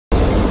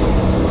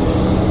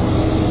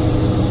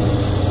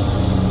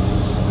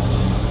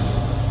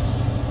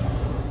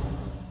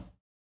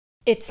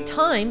It's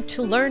time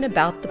to learn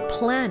about the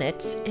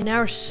planets in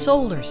our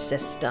solar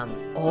system.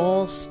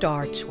 All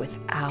starts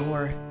with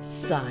our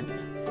sun.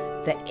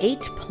 The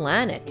 8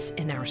 planets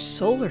in our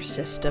solar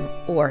system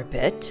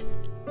orbit.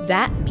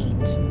 That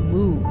means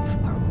move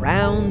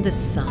around the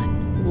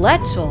sun.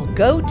 Let's all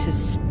go to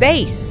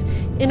space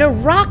in a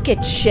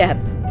rocket ship.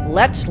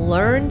 Let's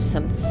learn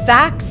some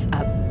facts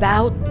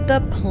about the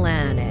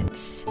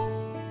planets.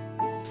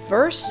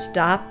 First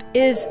stop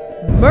is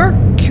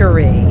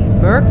Mercury.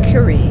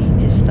 Mercury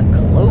is the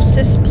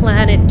closest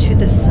planet to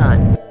the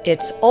sun.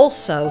 It's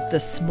also the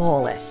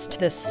smallest.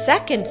 The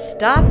second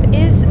stop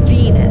is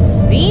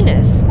Venus.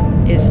 Venus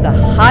is the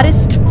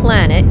hottest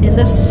planet in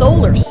the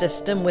solar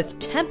system with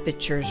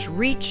temperatures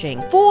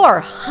reaching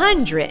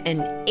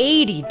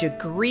 480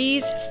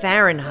 degrees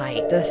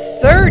Fahrenheit. The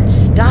third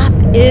stop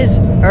is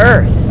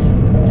Earth.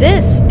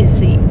 This is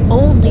the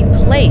only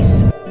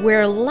place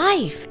where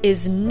life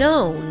is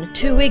known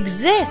to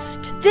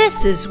exist.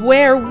 This is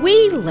where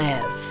we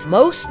live.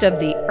 Most of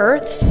the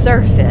Earth's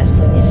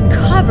surface is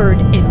covered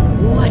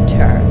in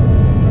water.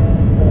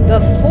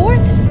 The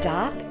fourth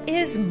stop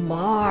is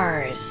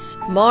Mars.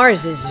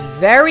 Mars is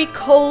very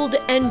cold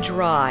and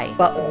dry,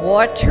 but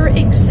water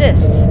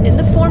exists in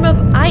the form of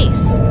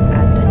ice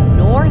at the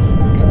North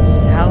and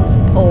South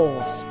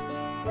poles.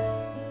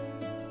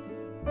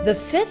 The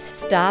fifth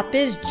stop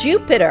is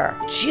Jupiter.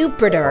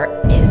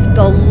 Jupiter is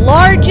the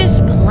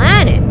largest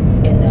planet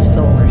in the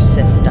solar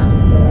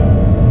system.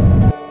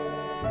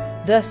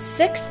 The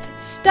sixth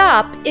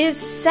stop is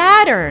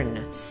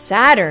Saturn.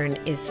 Saturn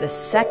is the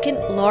second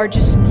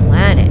largest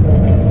planet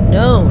and is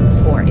known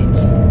for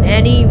its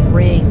many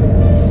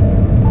rings.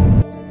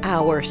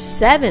 Our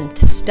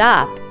seventh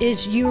stop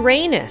is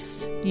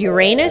Uranus.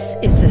 Uranus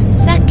is the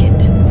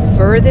second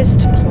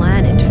furthest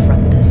planet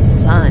from the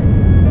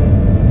sun.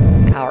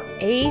 Our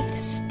eighth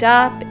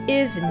stop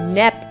is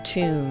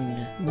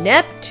Neptune.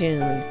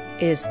 Neptune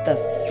is the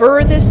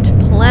furthest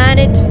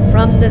planet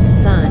from the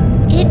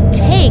sun. It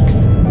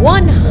takes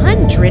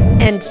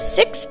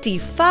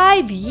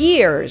 165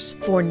 years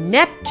for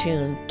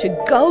Neptune to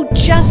go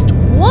just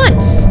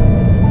once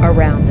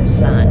around the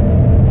sun.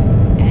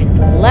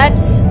 And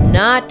let's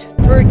not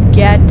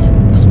forget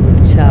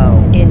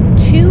Pluto. In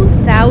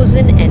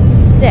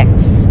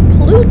 2006,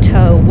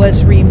 Pluto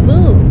was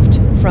removed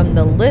from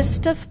the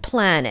list of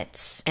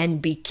planets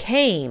and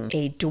became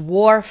a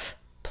dwarf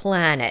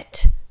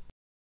planet.